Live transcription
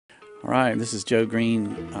All right, this is Joe Greene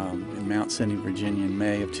in Mount Sidney, Virginia in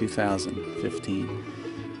May of 2015.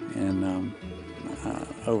 And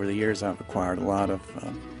over the years, I've acquired a lot of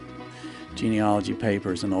genealogy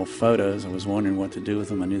papers and old photos. I was wondering what to do with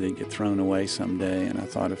them. I knew they'd get thrown away someday, and I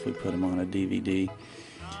thought if we put them on a DVD,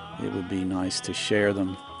 it would be nice to share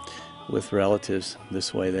them with relatives.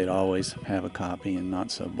 This way they'd always have a copy and not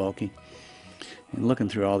so bulky. And looking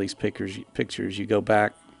through all these pictures, you go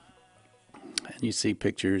back and you see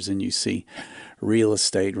pictures and you see real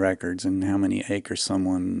estate records and how many acres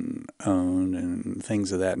someone owned and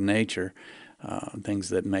things of that nature, things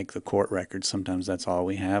that make the court records. Sometimes that's all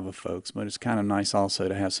we have of folks, but it's kind of nice also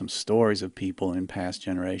to have some stories of people in past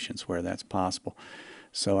generations where that's possible.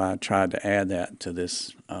 So I tried to add that to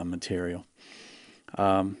this material.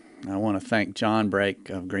 I want to thank John Brake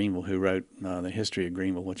of Greeneville, who wrote The History of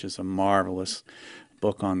Greeneville, which is a marvelous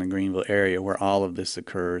book on the Greeneville area where all of this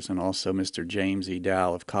occurs, and also Mr. James E.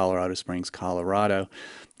 Dowell of Colorado Springs, Colorado,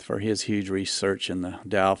 for his huge research in the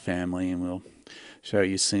Dowell family, and we'll show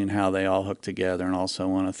you soon how they all hook together. And also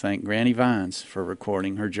want to thank Granny Vines for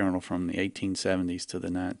recording her journal from the 1870s to the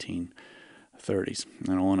 1930s.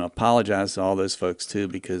 And I want to apologize to all those folks too,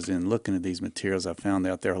 because in looking at these materials I found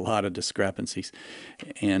out there are a lot of discrepancies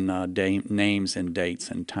in names and dates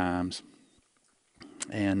and times.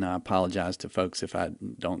 And I apologize to folks if I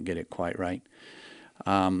don't get it quite right.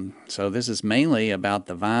 So this is mainly about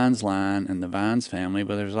the Vines line and the Vines family,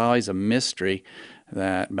 but there's always a mystery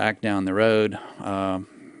that back down the road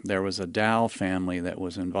there was a Dowell family that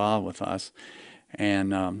was involved with us.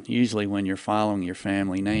 And usually when you're following your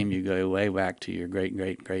family name, you go way back to your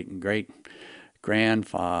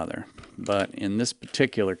great-great-great-great-grandfather. But in this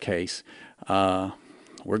particular case,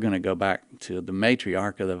 we're going to go back to the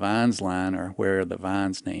matriarch of the Vines line, or where the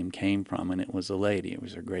Vines name came from, and it was a lady. It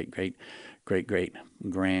was her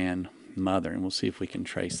great-great-great-great-grandmother, and we'll see if we can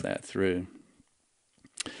trace that through.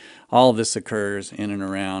 All of this occurs in and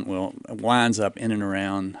around, well, winds up in and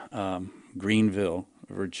around Greeneville,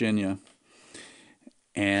 Virginia,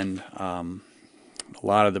 and a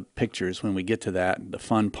lot of the pictures, when we get to that, the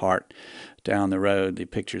fun part down the road, the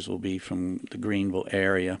pictures will be from the Greeneville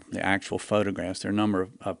area, the actual photographs. There are a number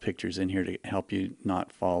of pictures in here to help you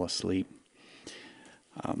not fall asleep.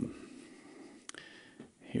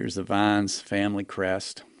 Here's the Vines family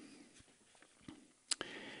crest.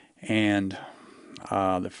 And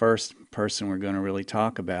the first person we're going to really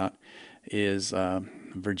talk about is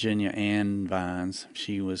Virginia Ann Vines.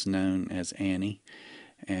 She was known as Annie.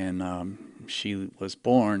 And she was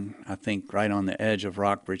born, I think, right on the edge of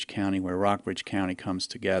Rockbridge County, where Rockbridge County comes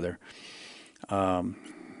together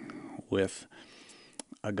with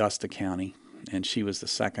Augusta County. And she was the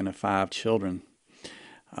second of 5 children.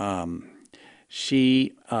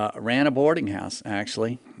 She ran a boarding house,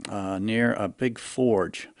 actually, near a big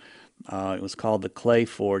forge. It was called the Clay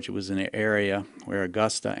Forge. It was in an area where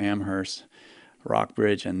Augusta, Amherst,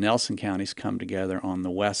 Rockbridge, and Nelson counties come together on the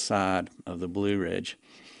west side of the Blue Ridge.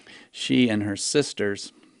 She and her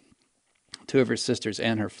sisters, 2 of her sisters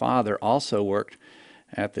and her father, also worked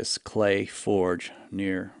at this clay forge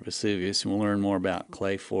near Vesuvius, and we'll learn more about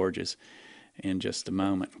clay forges in just a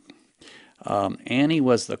moment. Annie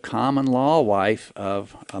was the common law wife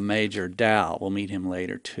of a Major Dowell. We'll meet him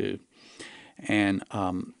later too. And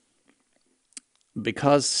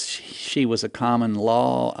because she was a common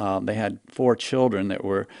law, they had 4 children that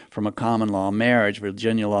were from a common law marriage.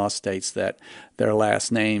 Virginia law states that their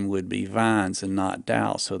last name would be Vines and not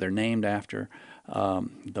Dowell, so they're named after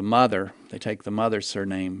the mother. They take the mother's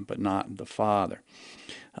surname, but not the father.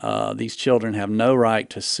 These children have no right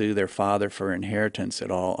to sue their father for inheritance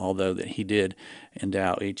at all, although that he did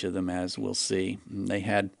endow each of them, as we'll see. They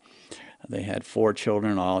had 4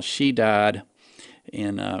 children in all. She died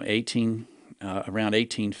in around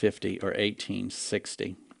 1850 or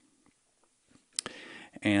 1860.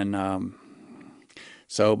 And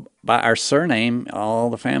so by our surname,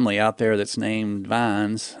 all the family out there that's named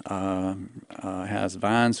Vines has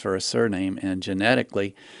Vines for a surname, and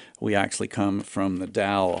genetically we actually come from the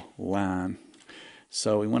Dowell line.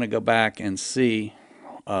 So we want to go back and see,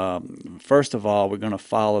 first of all, we're going to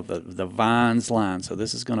follow the Vines line. So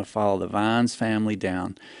this is going to follow the Vines family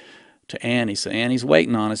down to Annie. So Annie's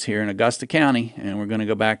waiting on us here in Augusta County, and we're going to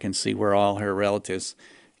go back and see where all her relatives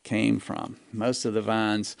came from. Most of the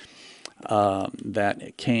Vines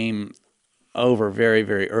that came over very,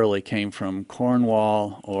 very early came from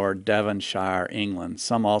Cornwall or Devonshire, England.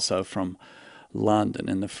 Some also from London.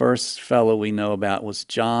 And the first fellow we know about was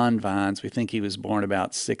John Vines. We think he was born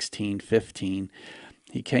about 1615.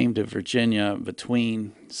 He came to Virginia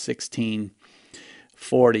between 16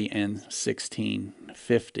 and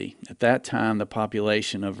 1650. At that time, the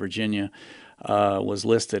population of Virginia was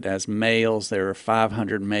listed as males. There were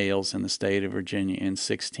 500 males in the state of Virginia in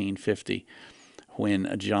 1650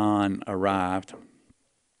 when John arrived.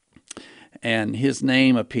 And his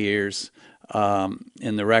name appears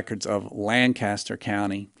in the records of Lancaster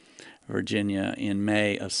County, Virginia, in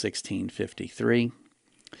May of 1653.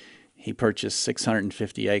 He purchased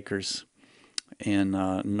 650 acres in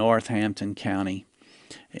Northampton County,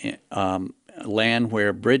 land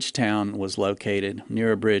where Bridgetown was located,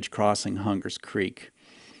 near a bridge crossing Hunger's Creek.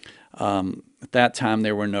 At that time,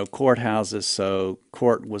 there were no courthouses, so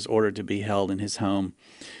court was ordered to be held in his home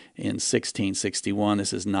in 1661.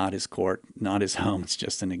 This is not his court, not his home. It's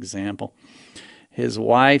just an example. His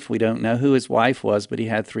wife, we don't know who his wife was, but he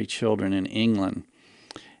had 3 children in England,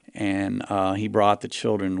 and he brought the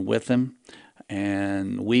children with him.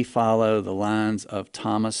 And we follow the lines of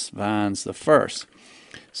Thomas Vines I.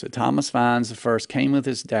 So Thomas Vines I came with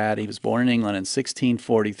his dad. He was born in England in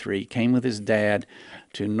 1643. Came with his dad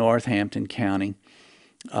to Northampton County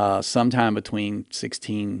sometime between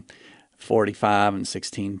 1645 and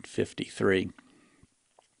 1653.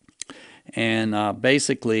 And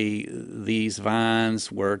basically, these Vines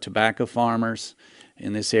were tobacco farmers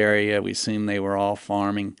in this area. We assume they were all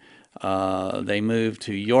farming. They moved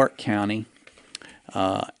to York County,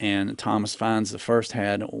 and Thomas Vines I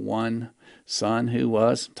had one son who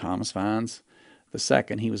was Thomas Vines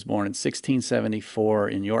II. He was born in 1674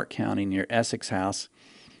 in York County near Essex House.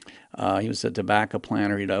 He was a tobacco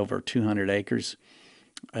planter. He had over 200 acres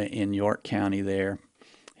in York County there.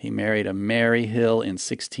 He married a Mary Hill in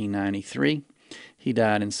 1693. He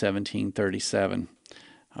died in 1737.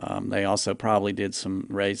 They also probably did some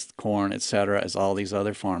raised corn, etc., as all these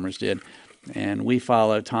other farmers did. And we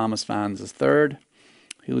follow Thomas Vines III,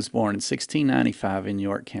 who was born in 1695 in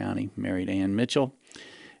York County, married Ann Mitchell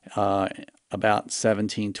about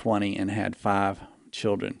 1720 and had 5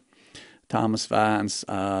 children. Thomas Vines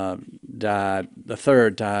died in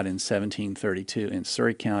 1732 in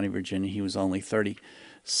Surry County, Virginia. He was only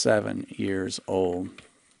 37 years old.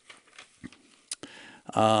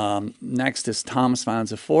 Next is Thomas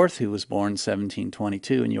Vines IV, who was born in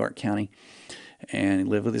 1722 in York County, and he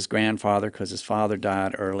lived with his grandfather because his father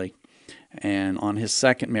died early. And on his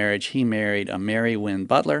second marriage, he married a Mary Wynn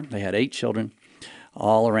Butler. They had 8 children,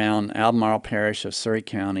 all around Albemarle Parish of Surry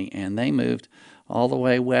County, and they moved all the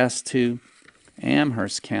way west to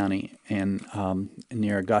Amherst County and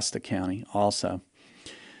near Augusta County also.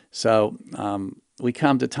 So we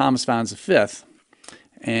come to Thomas Vines V,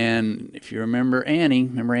 and if you remember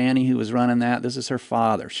Annie who was running that? This is her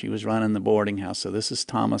father. She was running the boarding house. So this is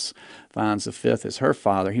Thomas Vines V as her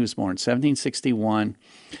father. He was born in 1761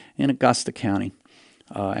 in Augusta County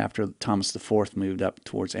after Thomas IV moved up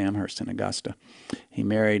towards Amherst and Augusta. He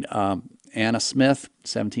married Anna Smith,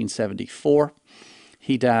 1774.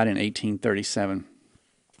 He died in 1837.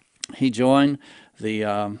 He joined the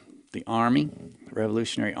Army, the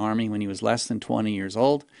Revolutionary Army, when he was less than 20 years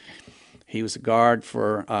old. He was a guard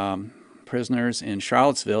for prisoners in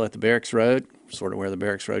Charlottesville at the Barracks Road, sort of where the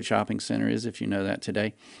Barracks Road Shopping Center is, if you know that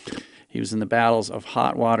today. He was in the battles of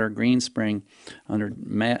Hot Water, Green Spring, under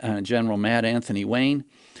General Mad Anthony Wayne,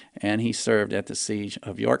 and he served at the siege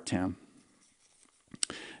of Yorktown.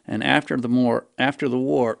 And after the war,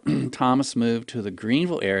 Thomas moved to the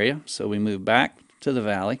Greeneville area, so we moved back to the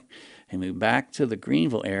valley. He moved back to the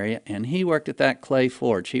Greeneville area, and he worked at that clay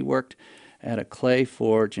forge. He worked at a clay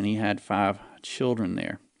forge, and he had 5 children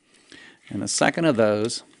there. And the second of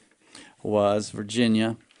those was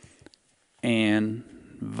Virginia Ann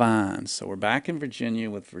Vines. So we're back in Virginia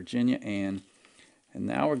with Virginia Ann, and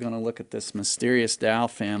now we're going to look at this mysterious Dowell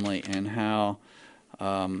family and how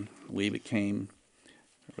we became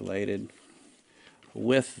related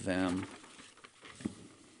with them.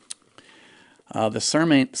 The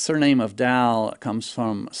surname of Dowell comes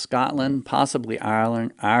from Scotland, possibly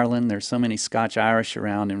Ireland. There's so many Scotch-Irish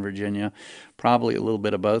around in Virginia, probably a little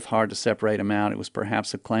bit of both, hard to separate them out. It was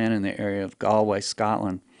perhaps a clan in the area of Galway,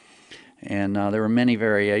 Scotland. And there were many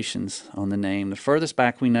variations on the name. The furthest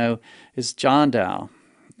back we know is John Dowell,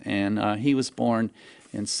 and he was born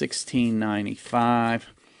in 1695.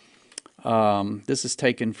 This is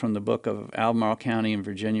taken from the book of Albemarle County in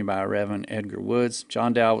Virginia by Reverend Edgar Woods.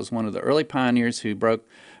 John Dowell was one of the early pioneers who broke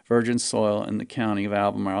virgin soil in the county of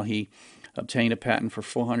Albemarle. He obtained a patent for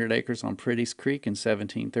 400 acres on Pretty's Creek in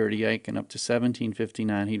 1738, and up to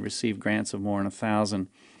 1759 he received grants of more than 1,000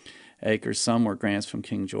 acres. Some were grants from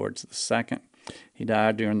King George II. He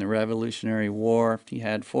died during the Revolutionary War. He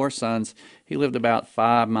had 4 sons. He lived about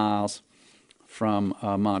 5 miles from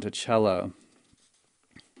Monticello.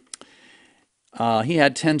 He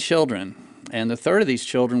had 10 children, and the third of these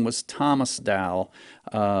children was Thomas Dowell,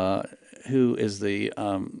 who is the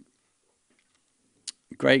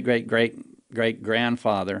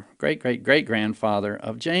great-great-great-great-grandfather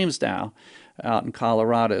of James Dowell out in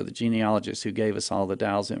Colorado, the genealogist who gave us all the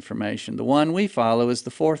Dowell's information. The one we follow is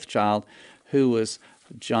the fourth child, who was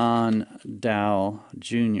John Dowell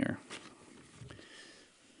Jr.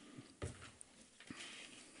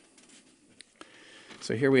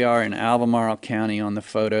 So here we are in Albemarle County on the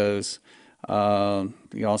photos.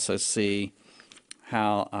 You also see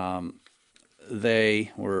how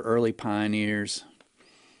they were early pioneers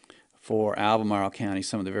for Albemarle County,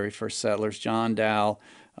 some of the very first settlers. John Dowell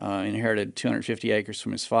inherited 250 acres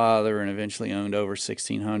from his father and eventually owned over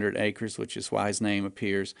 1,600 acres, which is why his name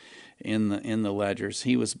appears in the ledgers.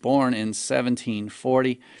 He was born in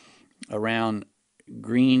 1740 around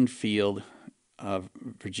Greenfield,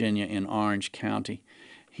 Virginia, in Orange County.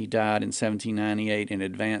 He died in 1798 in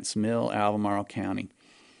Advance Mill, Albemarle County.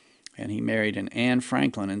 And he married an Anne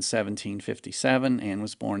Franklin in 1757. Anne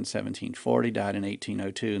was born in 1740, died in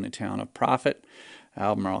 1802 in the town of Prophet,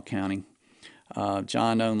 Albemarle County.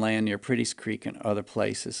 John owned land near Pretty's Creek and other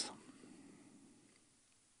places.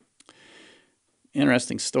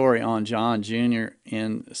 Interesting story on John Jr.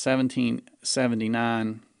 In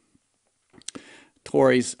 1779,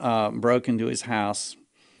 Tories broke into his house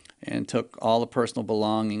and took all the personal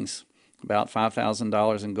belongings, about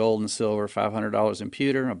 $5,000 in gold and silver, $500 in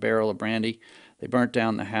pewter, a barrel of brandy. They burnt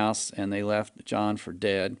down the house and they left John for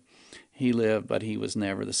dead. He lived, but he was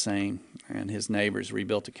never the same, and his neighbors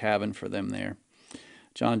rebuilt a cabin for them there.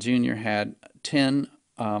 John Jr. had 10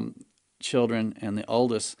 children, and the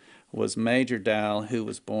oldest was Major Dowell, who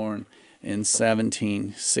was born in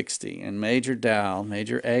 1760. And Major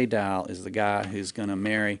A. Dowell, is the guy who's going to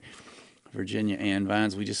marry Virginia Ann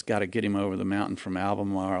Vines. We just got to get him over the mountain from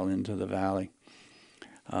Albemarle into the valley.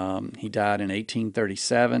 He died in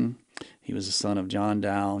 1837. He was the son of John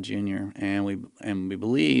Dowell Jr. And we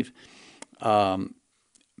believe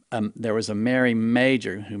there was a Mary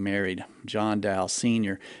Major who married John Dowell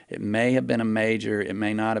Sr. It may have been a major, it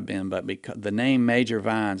may not have been, but because the name Major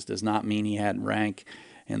Vines does not mean he had rank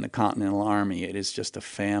in the Continental Army. It is just a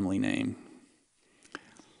family name.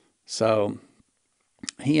 So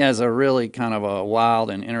he has a really kind of a wild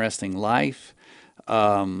and interesting life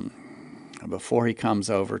before he comes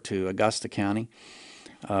over to Augusta County.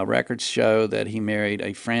 Records show that he married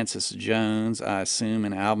a Frances Jones, I assume,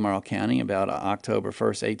 in Albemarle County about October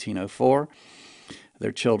 1st, 1804.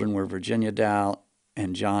 Their children were Virginia Dowell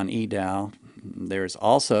and John E. Dowell. There's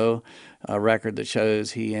also a record that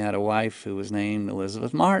shows he had a wife who was named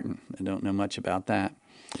Elizabeth Martin. I don't know much about that.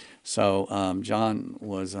 So John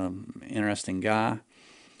was an interesting guy.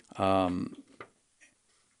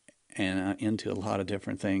 And into a lot of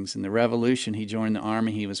different things. In the Revolution, he joined the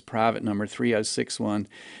Army. He was private number 3061.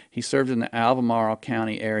 He served in the Albemarle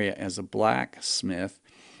County area as a blacksmith,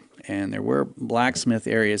 and there were blacksmith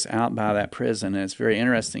areas out by that prison. And it's very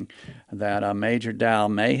interesting that Major Dowell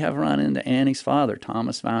may have run into Annie's father,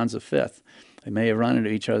 Thomas Vines V. They may have run into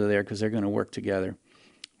each other there because they're going to work together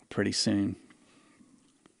pretty soon.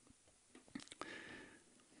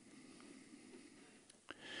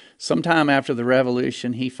 Sometime after the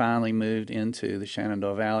Revolution, he finally moved into the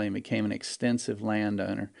Shenandoah Valley and became an extensive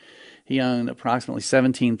landowner. He owned approximately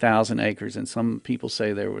 17,000 acres, and some people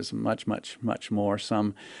say there was much, much, much more.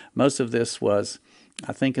 Most of this was,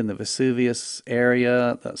 I think, in the Vesuvius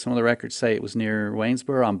area. Some of the records say it was near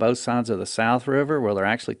Waynesboro on both sides of the South River. Well, there are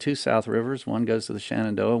actually two South Rivers. One goes to the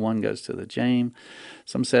Shenandoah, one goes to the James.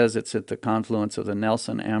 Some says it's at the confluence of the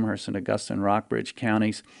Nelson, Amherst, and Augusta and Rockbridge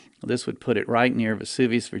counties. This would put it right near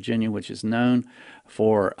Vesuvius, Virginia, which is known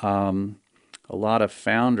for a lot of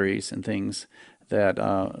foundries and things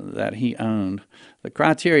that he owned. The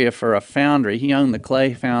criteria for a foundry: he owned the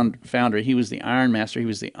clay foundry. He was the iron master. He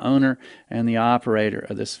was the owner and the operator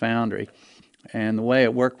of this foundry. And the way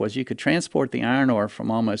it worked was you could transport the iron ore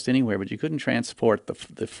from almost anywhere, but you couldn't transport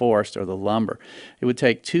the forest or the lumber. It would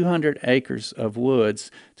take 200 acres of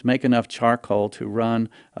woods to make enough charcoal to run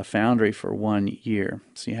a foundry for 1 year.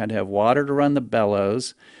 So you had to have water to run the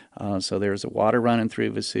bellows. So there was a water running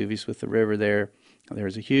through Vesuvius with the river there. There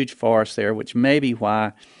was a huge forest there, which may be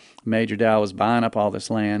why Major Dowell was buying up all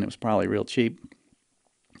this land. It was probably real cheap.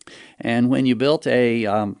 And when you built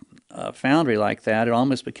a foundry like that, it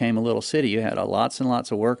almost became a little city. You had lots and lots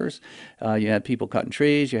of workers. You had people cutting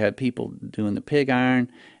trees. You had people doing the pig iron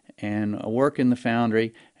and work in the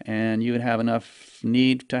foundry. And you would have enough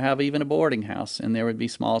need to have even a boarding house. And there would be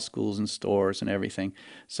small schools and stores and everything.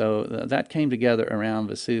 So that came together around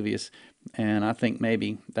Vesuvius. And I think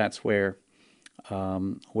maybe that's where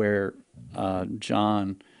where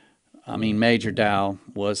Major Dowell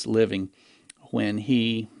was living when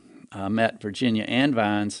he met Virginia Ann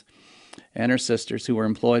Vines and her sisters who were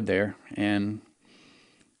employed there, and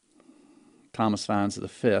Thomas Vines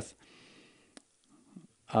V.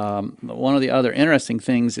 One of the other interesting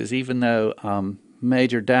things is, even though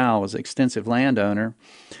Major Dowell was an extensive landowner,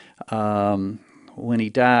 when he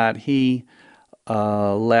died, he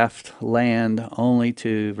left land only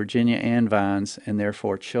to Virginia Ann Vines and their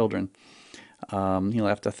 4 children. He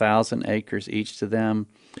left 1,000 acres each to them.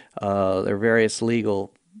 There are various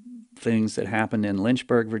legal things that happened in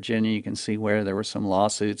Lynchburg, Virginia. You can see where there were some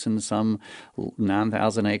lawsuits, and some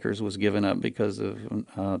 9,000 acres was given up because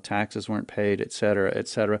of taxes weren't paid, et cetera, et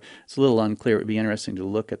cetera. It's a little unclear. It would be interesting to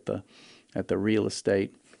look at the real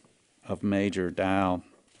estate of Major Dowell.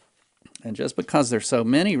 And just because there's so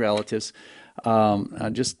many relatives,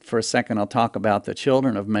 just for a second, I'll talk about the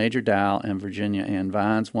children of Major Dowell and Virginia Ann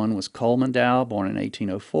Vines. One was Coleman Dowell, born in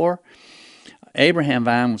 1804. Abraham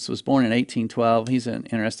Vines was born in 1812. He's an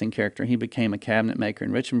interesting character. He became a cabinet maker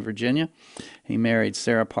in Richmond, Virginia. He married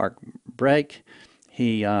Sarah Park Brake.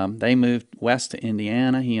 They moved west to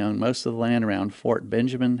Indiana. He owned most of the land around Fort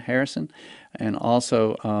Benjamin Harrison, and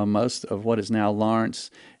also most of what is now Lawrence,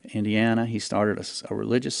 Indiana. He started a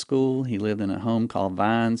religious school. He lived in a home called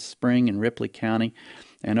Vines Spring in Ripley County.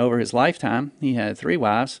 And over his lifetime, he had 3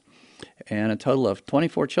 wives and a total of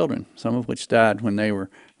 24 children, some of which died when they were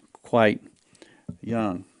quite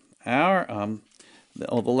young. The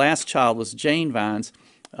last child was Jane Vines,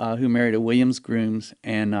 who married a Williams Grooms,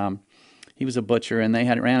 and he was a butcher, and they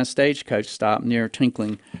ran a stagecoach stop near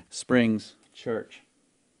Tinkling Springs Church.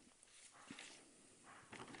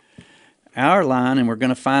 Our line, and we're going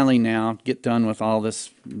to finally now get done with all this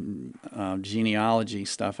genealogy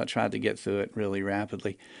stuff. I tried to get through it really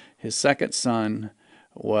rapidly. His second son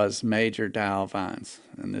was Major Dowell Vines,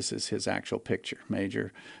 and this is his actual picture.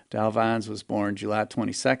 Major Dowell Vines was born July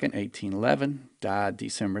 22nd, 1811, died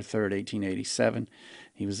December 3rd, 1887.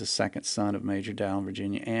 He was the second son of Major Dowell and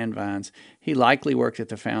Virginia Ann Vines. He likely worked at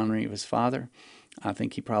the foundry of his father. I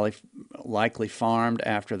think he probably likely farmed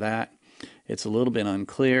after that. It's a little bit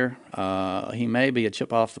unclear. He may be a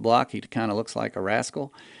chip off the block. He kind of looks like a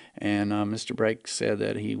rascal. And Mr. Brake said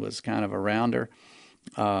that he was kind of a rounder,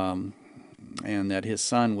 and that his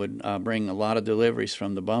son would bring a lot of deliveries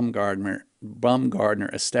from the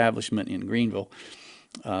Bumgardner establishment in Greeneville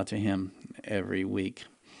to him every week.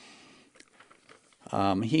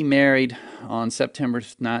 He married on September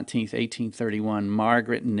 19th, 1831,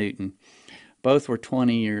 Margaret Newton. Both were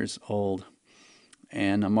 20 years old.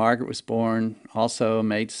 And Margaret was born also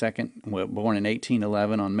May 2nd, born in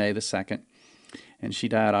 1811 on May the 2nd. And she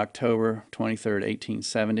died October 23rd,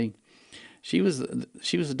 1870. She was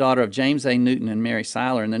the daughter of James A. Newton and Mary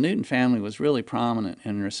Seiler, and the Newton family was really prominent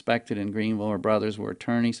and respected in Greeneville. Her brothers were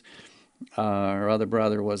attorneys. Her other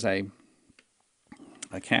brother was a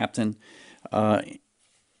captain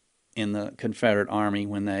in the Confederate Army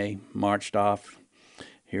when they marched off.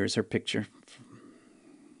 Here's her picture.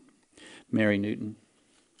 Margaret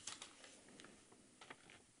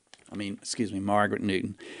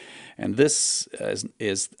Newton. And this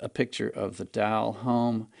is a picture of the Dowell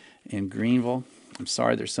home in Greeneville. I'm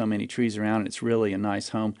sorry there's so many trees around. It's really a nice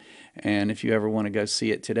home. And if you ever want to go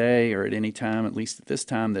see it today or at any time, at least at this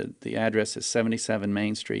time, the address is 77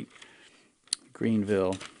 Main Street,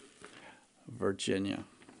 Greeneville, Virginia.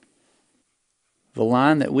 The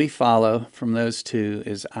line that we follow from those two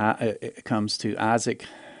it comes to Isaac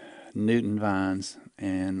Newton Vines.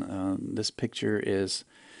 And this picture is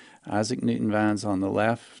Isaac Newton Vines on the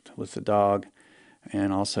left with the dog,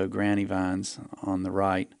 and also Granny Vines on the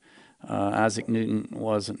right. Isaac Newton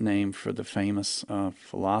wasn't named for the famous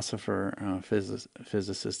philosopher,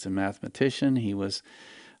 physicist, and mathematician.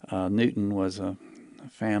 Newton was a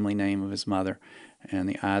family name of his mother, and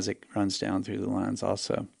the Isaac runs down through the lines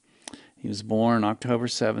also. He was born October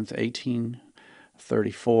 7th,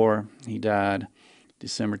 1834. He died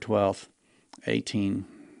December 12th, he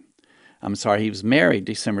was married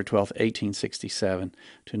December 12th, 1867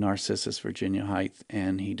 to Narcissus Virginia Height,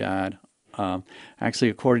 and he died, actually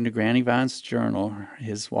according to Granny Vine's journal,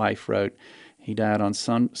 his wife wrote, he died on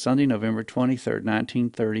Sunday, November 23rd,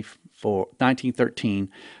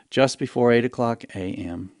 1913, just before 8 o'clock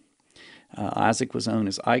a.m. Isaac was known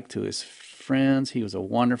as Ike to his friends. He was a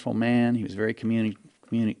wonderful man. He was very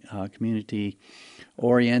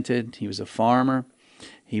community-oriented. He was a farmer.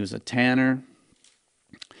 He was a tanner.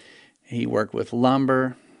 He worked with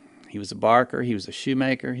lumber. He was a barker. He was a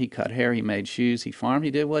shoemaker. He cut hair. He made shoes. He farmed.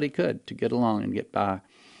 He did what he could to get along and get by.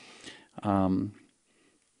 And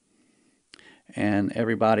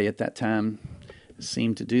everybody at that time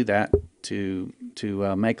seemed to do that to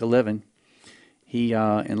make a living. He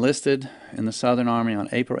enlisted in the Southern Army on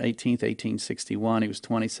April 18th, 1861. He was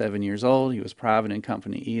 27 years old. He was private in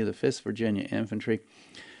Company E of the 5th Virginia Infantry,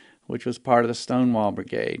 which was part of the Stonewall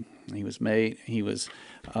Brigade. He was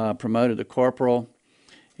promoted to corporal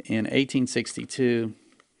in 1862,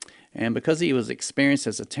 and because he was experienced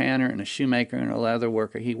as a tanner and a shoemaker and a leather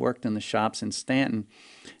worker, he worked in the shops in Stanton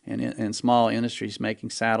and in small industries, making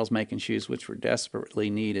saddles, making shoes, which were desperately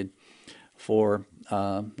needed for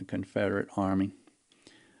the Confederate Army.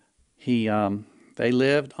 They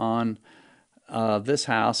lived on this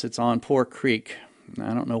house. It's on Poor Creek.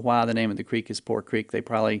 I don't know why the name of the creek is Poor Creek. They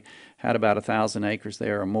probably had about 1,000 acres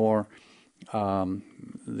there or more.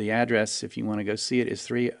 The address, if you want to go see it, is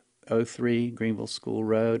 303 Greenville School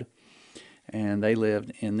Road, and they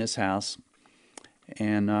lived in this house.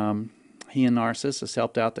 And he and Narcissus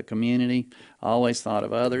helped out the community, always thought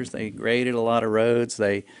of others. They graded a lot of roads.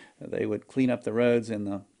 They would clean up the roads in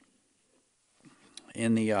the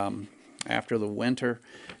after the winter,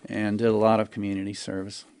 and did a lot of community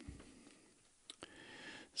service.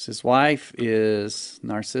 His wife is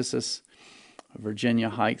Narcissus Virginia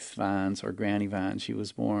Height Vines, or Granny Vines. She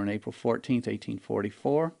was born April 14th,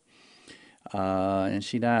 1844, and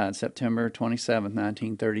she died September 27th,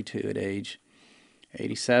 1932, at age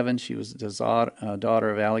 87. She was the daughter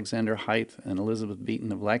of Alexander Height and Elizabeth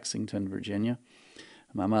Beaton of Lexington, Virginia.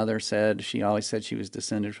 My mother said she always said she was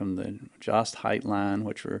descended from the Jost Height line,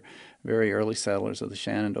 which were very early settlers of the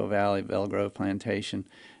Shenandoah Valley, Bell Grove Plantation,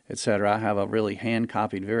 etc. I have a really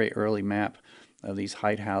hand-copied, very early map of these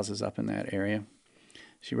Height houses up in that area.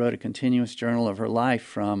 She wrote a continuous journal of her life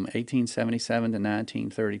from 1877 to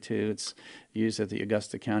 1932. It's used at the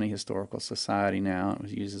Augusta County Historical Society now. It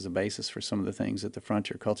was used as a basis for some of the things at the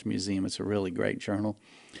Frontier Culture Museum. It's a really great journal.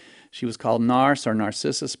 She was called Nars, or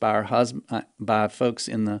Narcissus, by her husband, by folks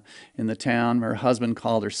in the town. Her husband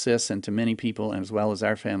called her Sis, and to many people, as well as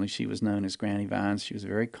our family, she was known as Granny Vines. She was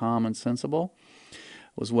very calm and sensible,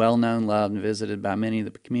 was well known, loved, and visited by many of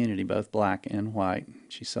the community, both black and white.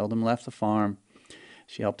 She seldom left the farm.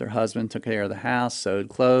 She helped her husband, took care of the house, sewed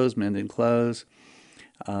clothes, mended clothes,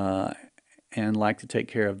 and liked to take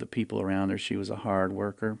care of the people around her. She was a hard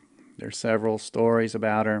worker. There are several stories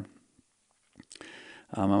about her.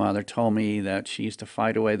 My mother told me that she used to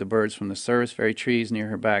fight away the birds from the serviceberry trees near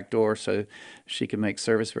her back door so she could make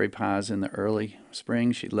serviceberry pies in the early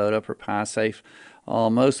spring. She'd load up her pie safe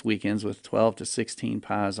most weekends with 12 to 16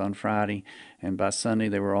 pies on Friday, and by Sunday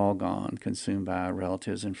they were all gone, consumed by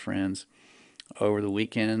relatives and friends. Over the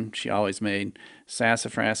weekend, she always made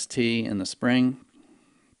sassafras tea in the spring.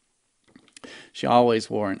 She always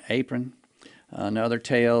wore an apron. Another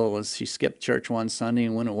tale was she skipped church one Sunday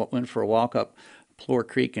and went for a walk up Poor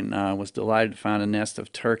Creek, and was delighted to find a nest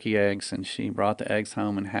of turkey eggs, and she brought the eggs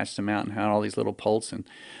home and hatched them out and had all these little poults. And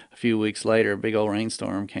a few weeks later, a big old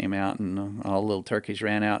rainstorm came out, and all the little turkeys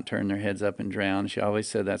ran out and turned their heads up and drowned. She always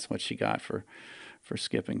said that's what she got for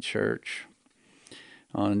skipping church.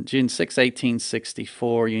 On June 6,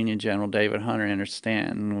 1864, Union General David Hunter entered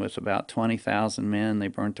Stanton with about 20,000 men. They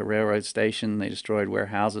burnt the railroad station. They destroyed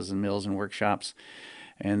warehouses and mills and workshops.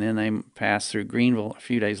 And then they passed through Greenville a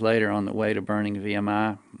few days later on the way to burning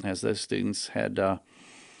VMI, as those students had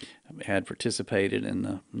participated in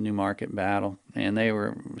the New Market battle. And they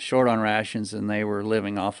were short on rations, and they were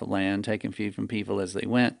living off the land, taking food from people as they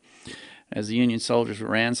went. As the Union soldiers were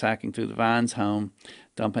ransacking through the Vines home,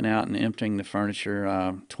 dumping out and emptying the furniture,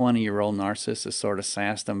 20-year-old Narcissus sort of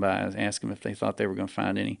sassed them by asking them if they thought they were going to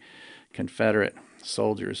find any Confederate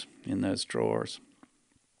soldiers in those drawers.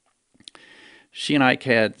 She and Ike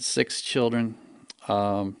had 6 children.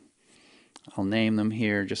 I'll name them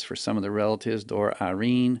here just for some of the relatives. Dora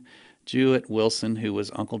Irene, Jewett Wilson, who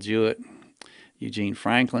was Uncle Jewett, Eugene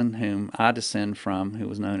Franklin, whom I descend from, who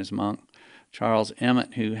was known as Monk, Charles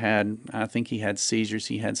Emmett, who I think he had seizures.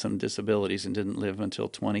 He had some disabilities and didn't live until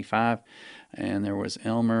 25. And there was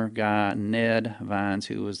Elmer Guy Ned Vines,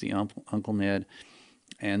 who was the Uncle Ned.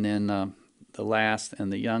 And then the last and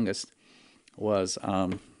the youngest was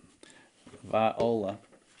Viola.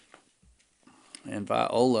 And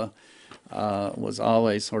Viola was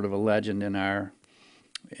always sort of a legend in our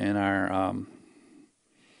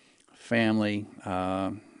family.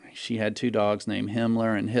 She had 2 dogs named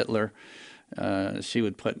Himmler and Hitler. She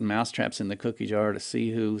would put mousetraps in the cookie jar to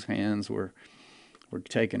see whose hands were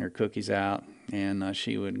taking her cookies out, and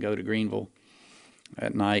she would go to Greenville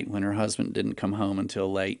at night when her husband didn't come home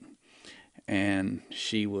until late, and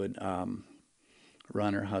she would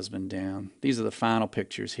run her husband down. These are the final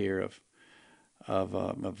pictures here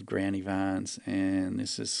of Granny Vines, and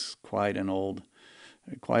this is quite an old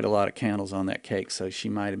quite a lot of candles on that cake, so she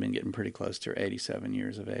might have been getting pretty close to her 87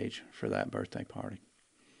 years of age for that birthday party.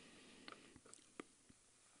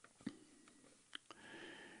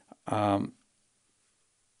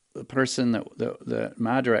 The person that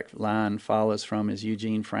my direct line follows from is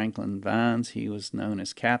Eugene Franklin Vines. He was known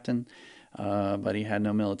as Captain, but he had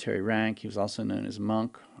no military rank. He was also known as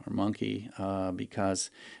Monk or Monkey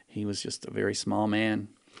because he was just a very small man.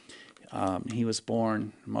 He was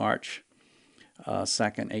born March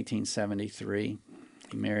 2nd, 1873.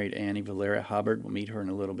 He married Annie Valeria Hubbard. We'll meet her in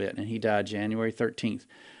a little bit. And he died January 13th,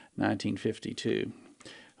 1952.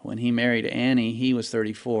 When he married Annie, he was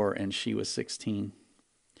 34 and she was 16.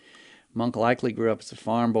 Monk likely grew up as a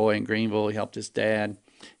farm boy in Greenville. He helped his dad.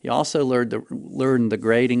 He also learned the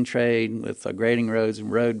grading trade with grading roads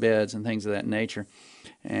and road beds and things of that nature.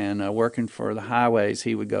 And working for the highways,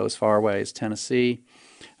 he would go as far away as Tennessee,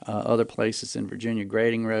 other places in Virginia,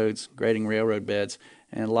 grading roads, grading railroad beds.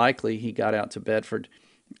 And likely he got out to Bedford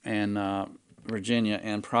and Virginia,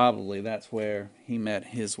 and probably that's where he met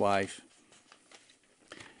his wife,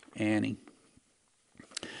 Annie.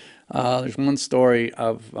 There's one story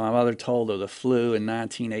of my mother told of the flu in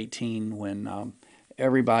 1918 when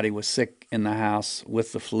everybody was sick in the house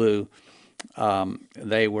with the flu.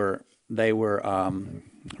 They were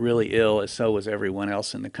really ill, as so was everyone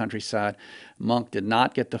else in the countryside. Monk did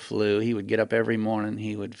not get the flu. He would get up every morning.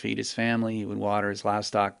 He would feed his family. He would water his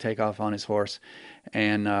livestock, take off on his horse,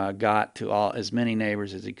 and got to as many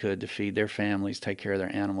neighbors as he could to feed their families, take care of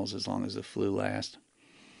their animals as long as the flu lasted.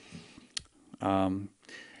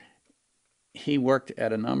 He worked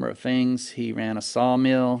at a number of things. He ran a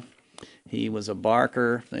sawmill. He was a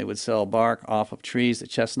barker. They would sell bark off of trees. The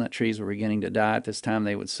chestnut trees were beginning to die at this time.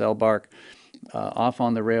 They would sell bark off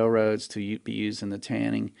on the railroads to be used in the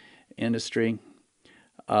tanning industry.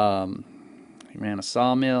 He ran a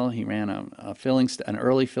sawmill. He ran an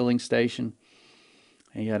early filling station.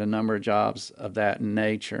 He had a number of jobs of that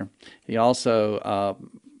nature. He also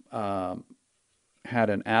had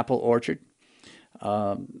an apple orchard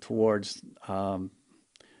towards the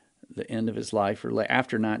end of his life, or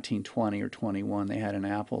after 1920 or 21. They had an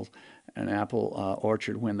apple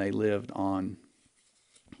orchard when they lived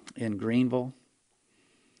in Greenville.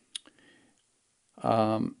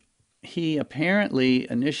 He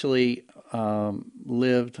apparently initially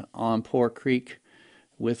lived on Poor Creek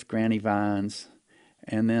with Granny Vines,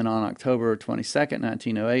 and then on October 22nd,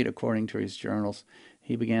 1908, according to his journals,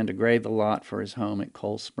 he began to grade the lot for his home at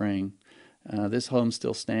Cold Spring. This home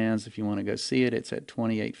still stands. If you want to go see it, it's at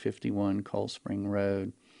 2851 Cold Spring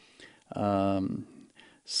Road.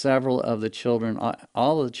 Several of the children,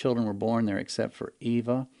 all of the children were born there except for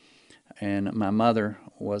Eva, and my mother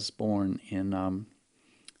was born in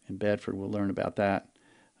Bedford. We'll learn about that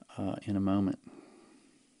in a moment.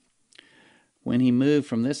 When he moved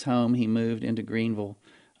from this home, he moved into Greenville,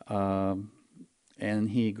 and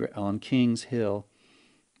he on Kings Hill.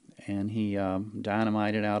 And he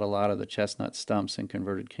dynamited out a lot of the chestnut stumps and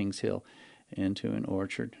converted Kings Hill into an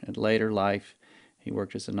orchard. In later life, he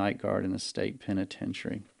worked as a night guard in the state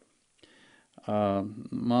penitentiary.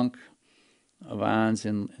 Monk Vines,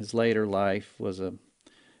 in his later life, was a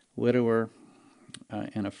widower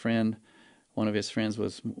and a friend. One of his friends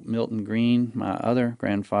was Milton Greene, my other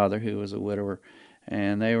grandfather, who was a widower.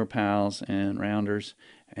 And they were pals and rounders,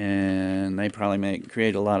 and they probably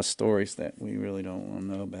create a lot of stories that we really don't want to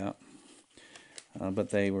know about.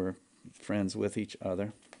 But they were friends with each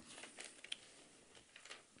other.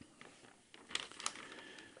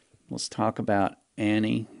 Let's talk about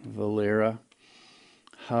Annie Valeria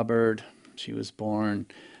Hubbard. She was born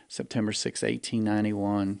September 6,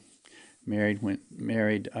 1891.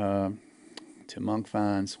 Married to Monk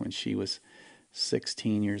Vines when she was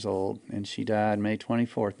 16 years old, and she died May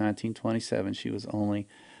 24th, 1927. She was only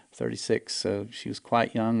 36, so she was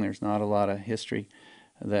quite young. There's not a lot of history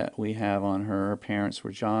that we have on her. Her parents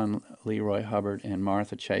were John Leroy Hubbard and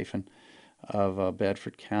Martha Chafin of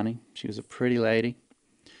Bedford County. She was a pretty lady.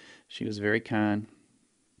 She was very kind.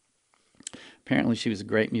 Apparently she was a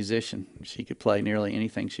great musician. She could play nearly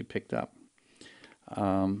anything she picked up.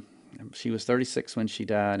 She was 36 when she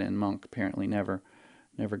died, and Monk apparently never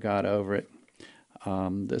got over it.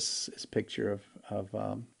 This is a picture of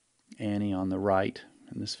Annie on the right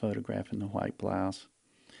in this photograph in the white blouse.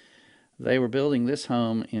 They were building this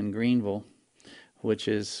home in Greenville, which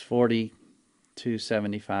is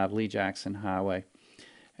 4275 Lee Jackson Highway,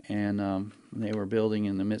 and they were building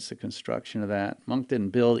in the midst of construction of that. Monk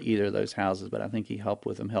didn't build either of those houses, but I think he helped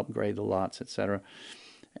with them, helped grade the lots, etc.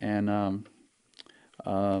 And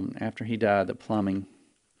after he died, the plumbing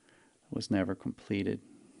was never completed.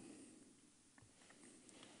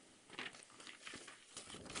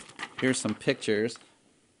 Here's some pictures,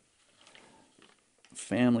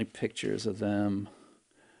 family pictures of them.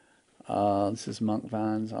 This is Monk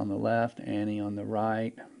Vines on the left, Annie on the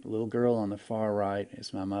right. The little girl on the far right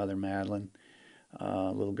is my mother, Madeline.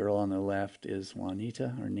 Little girl on the left is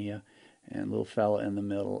Juanita, or Nia. And little fella in the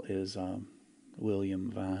middle is William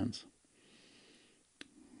Vines.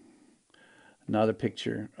 Another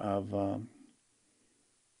picture of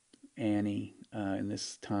Annie. And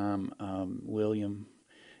this time William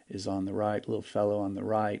is on the right, little fellow on the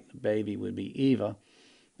right. The baby would be Eva,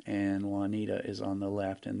 and Juanita is on the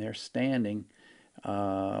left. And they're standing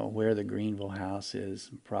where the Greeneville house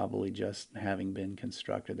is, probably just having been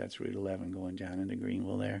constructed. That's Route 11 going down into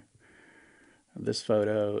Greeneville there. This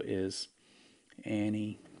photo is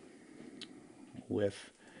Annie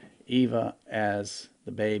with Eva as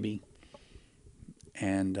the baby,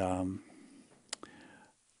 and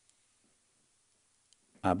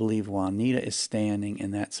I believe Juanita is standing,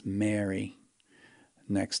 and that's Mary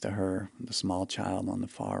next to her, the small child on the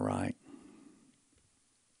far right.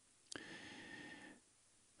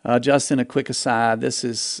 Just in a quick aside, this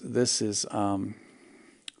is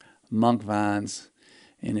Monk Vines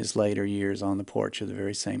in his later years on the porch of the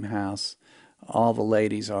very same house. All the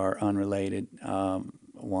ladies are unrelated.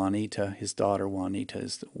 Juanita, his daughter Juanita,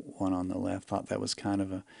 is the one on the left. Thought that was kind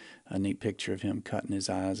of a neat picture of him cutting his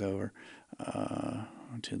eyes over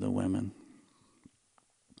to the women.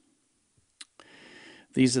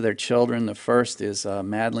 These are their children. The first is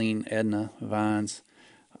Madeline Edna Vines.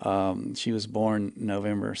 She was born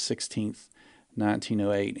November 16th,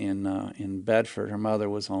 1908 in Bedford. Her mother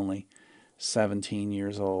was only 17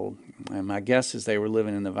 years old. And my guess is they were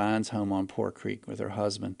living in the Vines home on Poor Creek with her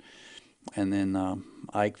husband, and then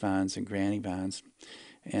Ike Vines and Granny Vines.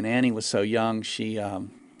 And Annie was so young, she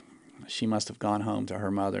must have gone home to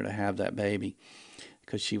her mother to have that baby,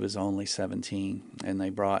 because she was only 17. And they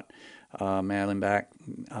brought Madeline back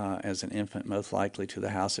as an infant, most likely to the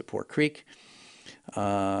house at Poor Creek.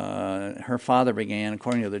 Her father began,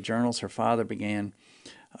 according to the journals, her father began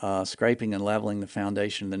scraping and leveling the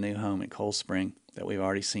foundation of the new home at Cold Spring that we've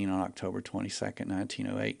already seen on October 22nd,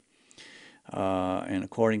 1908. And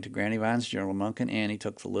according to Granny Vine's journal, Monk and Annie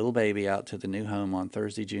took the little baby out to the new home on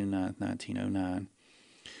Thursday, June 9th, 1909.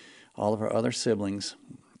 All of her other siblings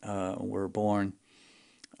were born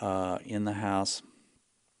in the house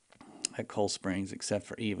at Cold Springs, except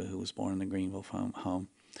for Eva, who was born in the Greeneville home.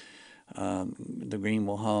 The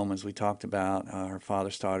Greeneville home, as we talked about, her father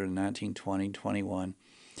started in 1920-21.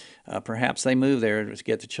 Perhaps they moved there to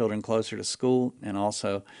get the children closer to school, and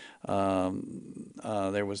also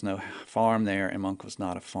there was no farm there, and Monk was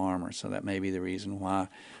not a farmer, so that may be the reason why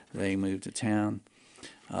they moved to town.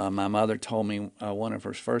 My mother told me one of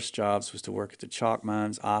her first jobs was to work at the chalk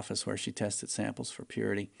mines office, where she tested samples for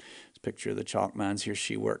purity. There's a picture of the chalk mines here.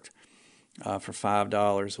 She worked for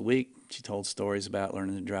 $5 a week. She told stories about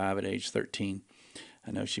learning to drive at age 13.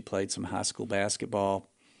 I know she played some high school basketball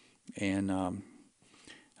and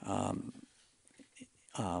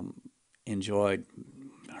enjoyed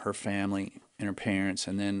her family and her parents.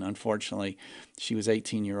 And then, unfortunately, she was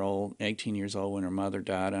 18 years old when her mother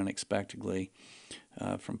died unexpectedly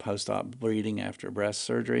from post-op bleeding after breast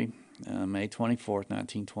surgery, May 24th,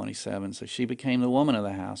 1927. So she became the woman of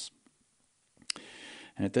the house.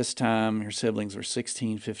 And at this time, her siblings were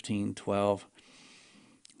 16, 15, 12,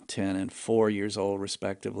 10, and 4 years old,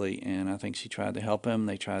 respectively. And I think she tried to help them.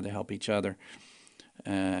 They tried to help each other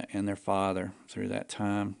and their father through that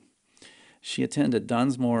time. She attended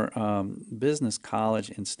Dunsmore Business College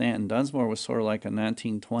in Stanton. Dunsmore was sort of like a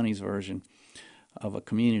 1920s version of a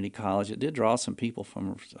community college. It did draw some people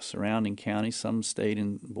from surrounding counties. Some stayed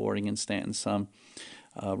in boarding in Stanton, some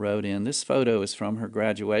rode in. This photo is from her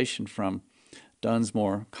graduation from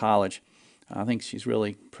Dunsmore College. I think she's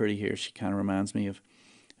really pretty here. She kind of reminds me of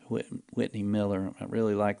Whitney Miller. I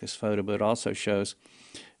really like this photo, but it also shows,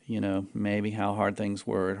 maybe how hard things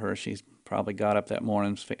were at her. She's probably got up that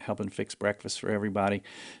morning helping fix breakfast for everybody.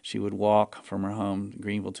 She would walk from her home,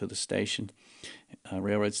 Greeneville, to the station,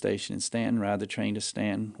 railroad station in Stanton, ride the train to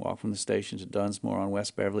Stanton, walk from the station to Dunsmore on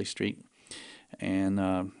West Beverly Street.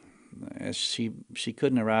 And as she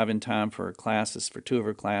couldn't arrive in time for her classes, for two of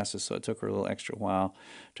her classes, so it took her a little extra while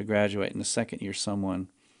to graduate. In the second year, someone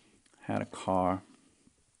had a car.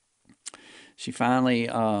 She finally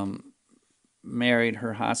married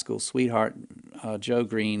her high school sweetheart, Joe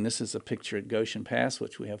Greene. This is a picture at Goshen Pass,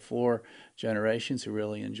 which we have 4 generations who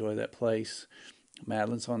really enjoy that place.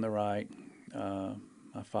 Madeline's on the right.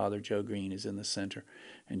 My father, Joe Greene, is in the center.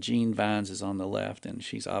 And Jean Vines is on the left, and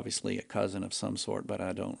she's obviously a cousin of some sort, but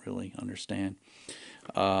I don't really understand.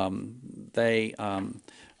 They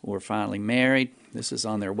were finally married. This is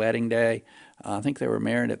on their wedding day. I think they were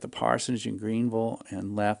married at the parsonage in Greenville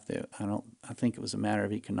and left. I think it was a matter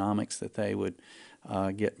of economics that they would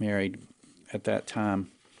get married at that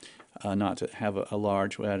time, not to have a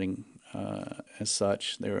large wedding as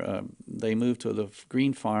such. They moved to the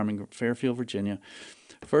Greene farm in Fairfield, Virginia.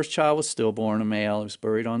 First child was stillborn, a male. He was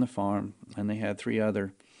buried on the farm, and they had 3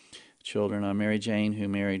 other children. Mary Jane, who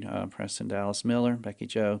married Preston Dallas Miller, Becky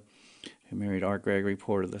Jo, who married R. Gregory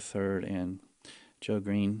Porter III, and Joe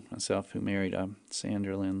Greene, myself, who married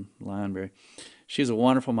Sandra Lynn Lineberry. She was a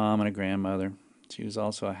wonderful mom and a grandmother. She was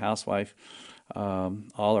also a housewife.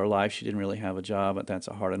 All her life, she didn't really have a job, but that's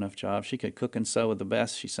a hard enough job. She could cook and sew with the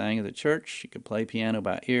best. She sang at the church. She could play piano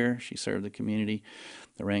by ear. She served the community,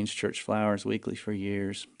 arranged church flowers weekly for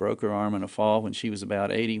years, broke her arm in a fall when she was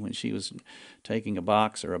about 80, when she was taking a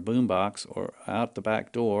box or a boom box or out the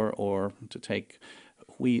back door or to take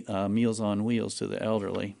Meals on Wheels to the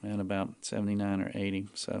elderly at about 79 or 80.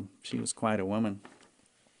 So she was quite a woman.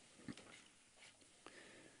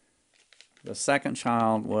 The second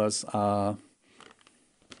child was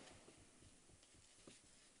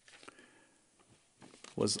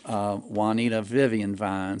Juanita Vivian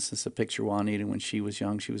Vines. This is a picture of Juanita when she was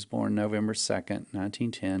young. She was born November 2nd,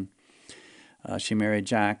 1910. She married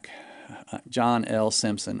John L.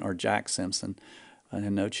 Simpson, or Jack Simpson, and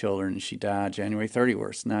had no children. She died January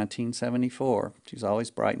 31st, 1974. She was always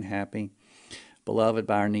bright and happy, beloved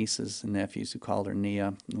by her nieces and nephews who called her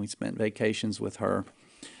Nia. And we spent vacations with her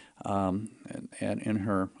in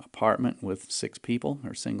her apartment with 6 people,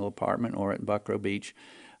 her single apartment, or at Buckrow Beach.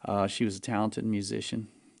 She was a talented musician.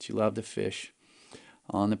 She loved to fish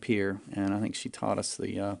on the pier, and I think she taught us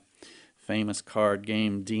the famous card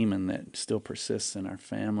game Demon that still persists in our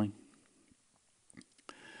family.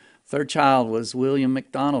 Third child was William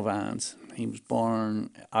McDonald Vines. He was born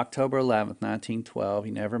October 11th, 1912.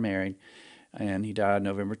 He never married, and he died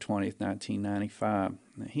November 20th, 1995.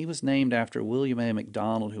 He was named after William A.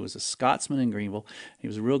 McDonald, who was a Scotsman in Greenville. He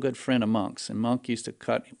was a real good friend of Monk's, and Monk used to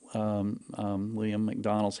cut William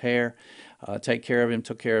McDonald's hair, took care of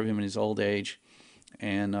him in his old age,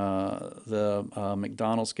 and the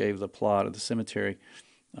McDonalds gave the plot of the cemetery,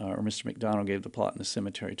 or Mr. McDonald gave the plot in the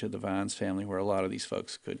cemetery to the Vines family, where a lot of these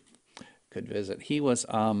folks could visit. He was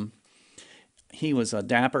a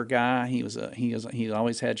dapper guy. He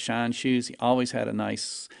always had shine shoes. He always had a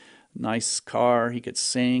nice car. He could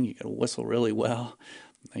sing. He could whistle really well.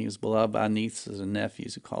 He was beloved by nieces and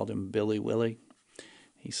nephews who called him Billy Willie.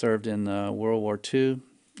 He served in World War II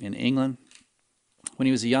in England. When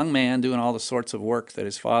he was a young man doing all the sorts of work that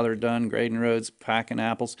his father had done, grading roads, packing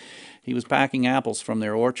apples, he was packing apples from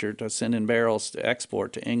their orchard to send in barrels to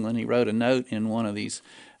export to England. He wrote a note in one of these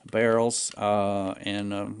barrels,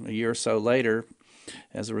 and a year or so later,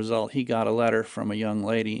 as a result, he got a letter from a young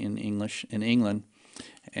lady in England,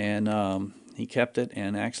 and he kept it.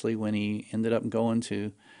 And actually, when he ended up going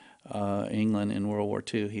to England in World War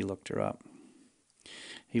II, he looked her up.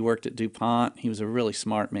 He worked at DuPont. He was a really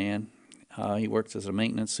smart man. He worked as a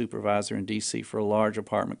maintenance supervisor in D.C. for large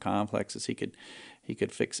apartment complexes. He could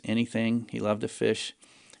fix anything. He loved to fish.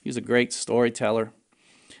 He was a great storyteller.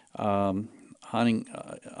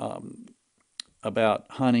 About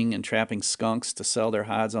hunting and trapping skunks to sell their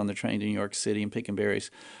hides on the train to New York City, and picking berries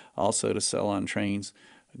also to sell on trains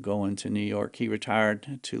going to New York. He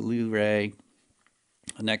retired to Luray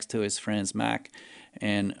next to his friends Mac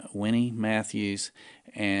and Winnie Matthews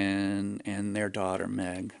and their daughter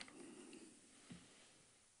Meg.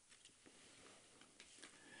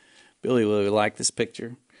 Billy really liked this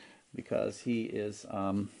picture because he is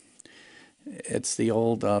it's the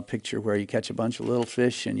old picture where you catch a bunch of little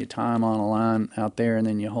fish and you tie them on a line out there, and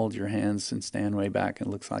then you hold your hands and stand way back. And it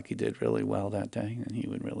looks like he did really well that day, and he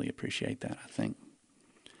would really appreciate that, I think.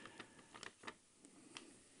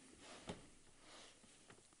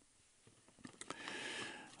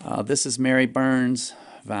 This is Mary Burns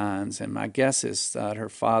Vines, and my guess is that her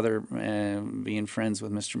father, being friends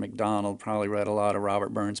with Mr. McDonald, probably read a lot of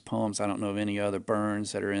Robert Burns poems. I don't know of any other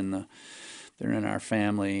Burns that are in our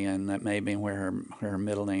family, and that may have been where her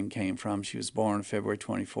middle name came from. She was born February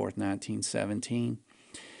 24th, 1917.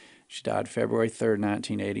 She died February 3rd,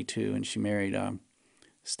 1982, and she married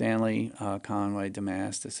Stanley Conway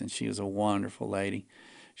Damastis, and she was a wonderful lady.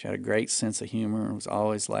 She had a great sense of humor, was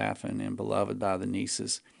always laughing, and beloved by the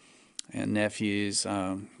nieces and nephews.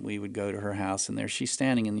 We would go to her house, and there she's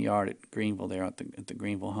standing in the yard at Greenville, there at the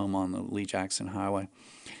Greenville home on the Lee Jackson Highway.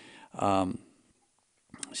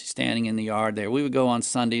 She's standing in the yard there. We would go on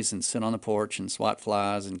Sundays and sit on the porch and swat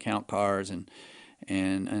flies and count cars and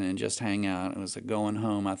and just hang out. It was a going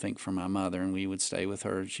home, I think, for my mother, and we would stay with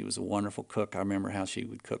her. She was a wonderful cook. I remember how she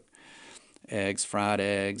would cook eggs, fried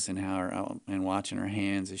eggs, and and watching her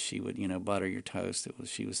hands as she would, butter your toast.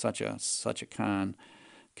 She was such a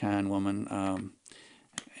kind woman,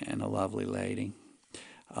 and a lovely lady.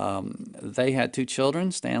 They had two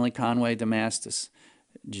children, Stanley Conway Damastis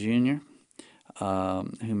Jr.,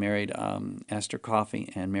 who married Esther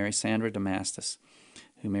Coffey, and Mary Sandra Damastis,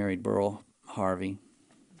 who married Burl Harvey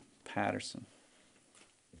Patterson.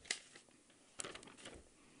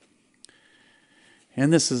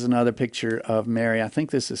 And this is another picture of Mary. I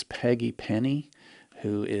think this is Peggy Penny,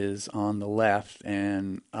 who is on the left,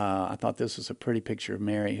 and I thought this was a pretty picture of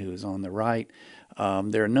Mary, who is on the right.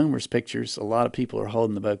 There are numerous pictures. A lot of people are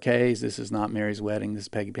holding the bouquets. This is not Mary's wedding. This is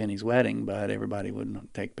Peggy Penny's wedding, but everybody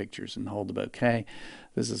would take pictures and hold the bouquet.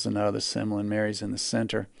 This is another symbol, and Mary's in the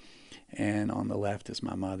center, and on the left is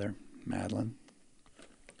my mother, Madeline.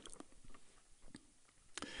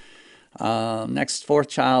 Next, fourth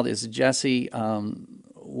child is Jesse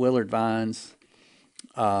Willard Vines.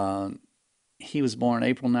 He was born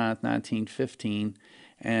April 9th, 1915,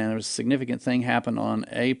 and there was a significant thing happened on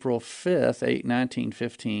April 5th,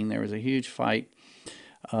 1915. There was a huge fight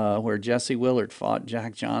where Jesse Willard fought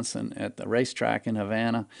Jack Johnson at the racetrack in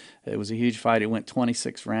Havana. It was a huge fight. It went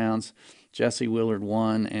 26 rounds. Jesse Willard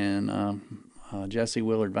won, and Jesse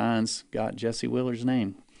Willard Vines got Jesse Willard's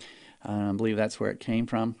name. I believe that's where it came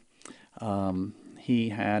from.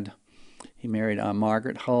 He married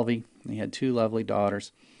Margaret Hulvey. He had two lovely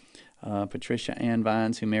daughters, Patricia Ann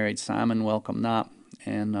Vines, who married Simon Welcome Knopp,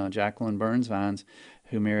 and Jacqueline Burns Vines,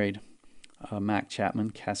 who married Mac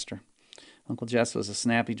Chapman Kester. Uncle Jess was a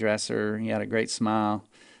snappy dresser. He had a great smile,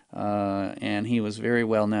 and he was very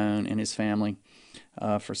well known in his family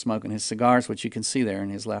for smoking his cigars, which you can see there in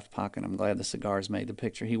his left pocket. I'm glad the cigars made the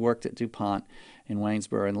picture. He worked at DuPont in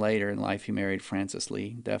Waynesboro, and later in life he married Frances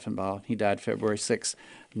Lee Deffenbaugh. He died February 6,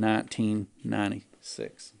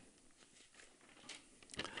 1996.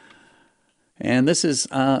 And this is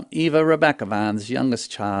Eva Rebecca Vines,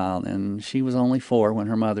 youngest child, and she was only 4 when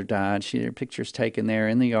her mother died. Her picture's taken there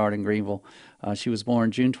in the yard in Greenville. She was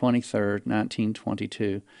born June 23rd,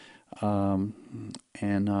 1922,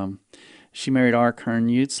 and she married R. Kern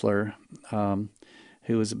Utzler,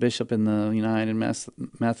 who was a bishop in the United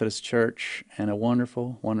Methodist Church, and a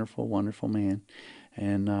wonderful, wonderful, wonderful man.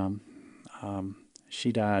 And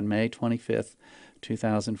she died May 25th,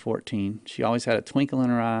 2014. She always had a twinkle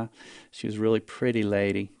in her eye. She was a really pretty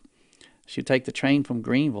lady. She'd take the train from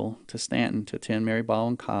Greenville to Stanton to attend Mary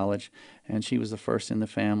Baldwin College, and she was the first in the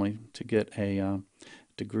family to get a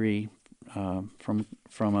degree from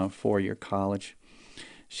a 4-year college.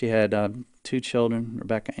 She had 2 children,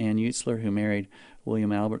 Rebecca Ann Utzler, who married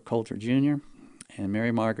William Albert Coulter Jr., and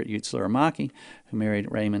Mary Margaret Utzler Amaki, who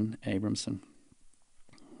married Raymond Abramson.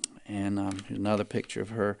 And here's another picture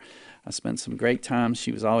of her. I spent some great times.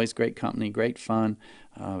 She was always great company, great fun,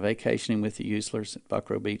 vacationing with the Utzlers at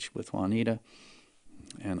Buckrow Beach with Juanita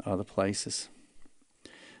and other places.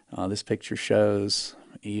 This picture shows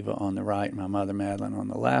Eva on the right, my mother Madeline on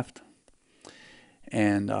the left.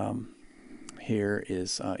 And here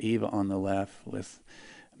is Eva on the left with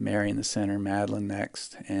Mary in the center, Madeline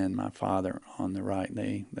next, and my father on the right.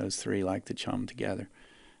 Those 3 like to chum together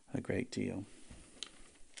a great deal.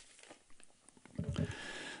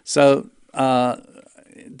 So,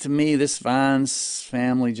 to me, this Vines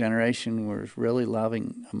family generation was really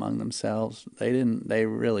loving among themselves. They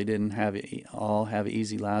really didn't all have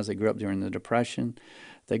easy lives. They grew up during the Depression.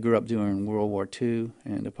 They grew up during World War II,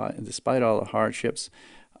 and despite all the hardships,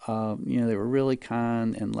 they were really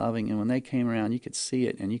kind and loving. And when they came around, you could see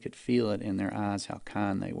it and you could feel it in their eyes how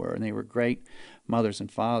kind they were. And they were great mothers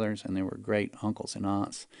and fathers, and they were great uncles and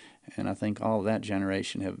aunts. And I think all of that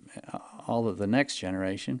generation all of the next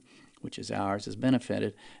generation, which is ours, has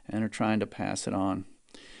benefited and are trying to pass it on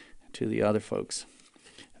to the other folks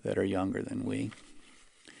that are younger than we.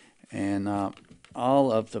 And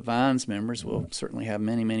all of the Vines members will certainly have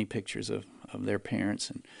many, many pictures of their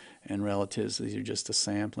parents and relatives. These are just a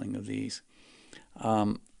sampling of these.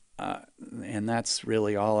 And that's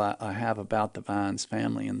really all I have about the Vines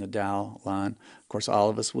family and the Dowell line. Of course, all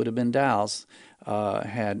of us would have been Dowells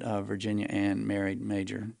had Virginia Ann married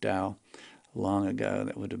Major Dowell long ago.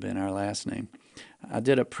 That would have been our last name. I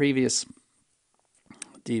did a previous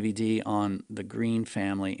DVD on the Greene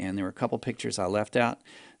family, and there were a couple pictures I left out.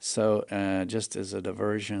 So just as a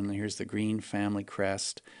diversion, here's the Greene family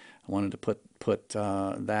crest. I wanted to put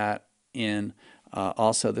that in.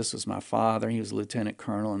 Also, this was my father. He was a lieutenant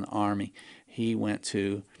colonel in the Army. He went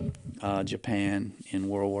to Japan in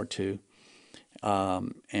World War II.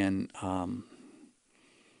 And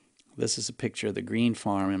This is a picture of the Greene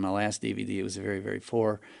farm. In my last DVD, it was a very, very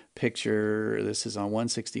poor picture. This is on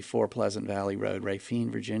 164 Pleasant Valley Road, Racine,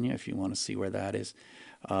 Virginia, if you want to see where that is.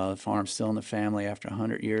 The farm's still in the family after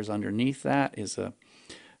 100 years. Underneath that is a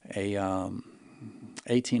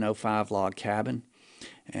 1805 log cabin,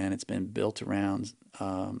 and it's been built around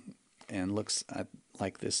and looks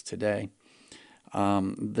like this today.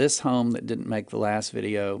 This home that didn't make the last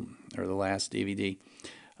video or the last DVD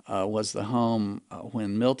was the home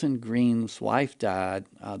when Milton Greene's wife died.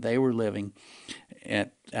 They were living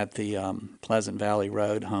at the Pleasant Valley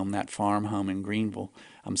Road home, that farm home in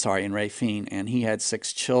in Racine, and he had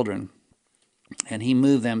 6 children. And he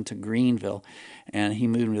moved them to Greenville, and he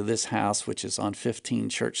moved to this house, which is on 15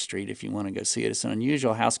 Church Street, if you want to go see it. It's an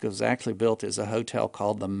unusual house because it was actually built as a hotel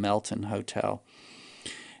called the Melton Hotel.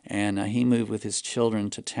 And he moved with his children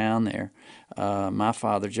to town there. My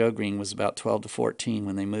father, Joe Greene, was about 12 to 14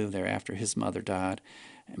 when they moved there after his mother died.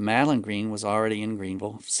 Madeline Greene was already in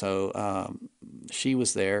Greenville, so she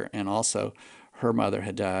was there, and also her mother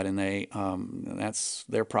had died, and that's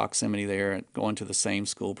their proximity there, going to the same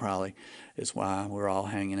school probably is why we're all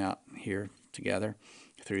hanging out here together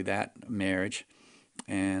through that marriage.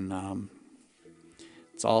 And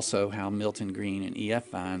it's also how Milton Greene and E.F.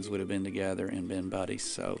 Vines would have been together and been buddies.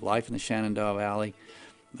 So life in the Shenandoah Valley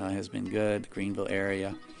has been good. The Greenville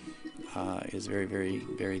area is very, very,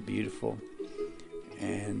 very beautiful.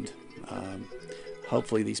 And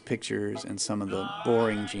hopefully these pictures and some of the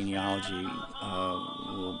boring genealogy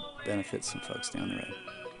will benefit some folks down the road.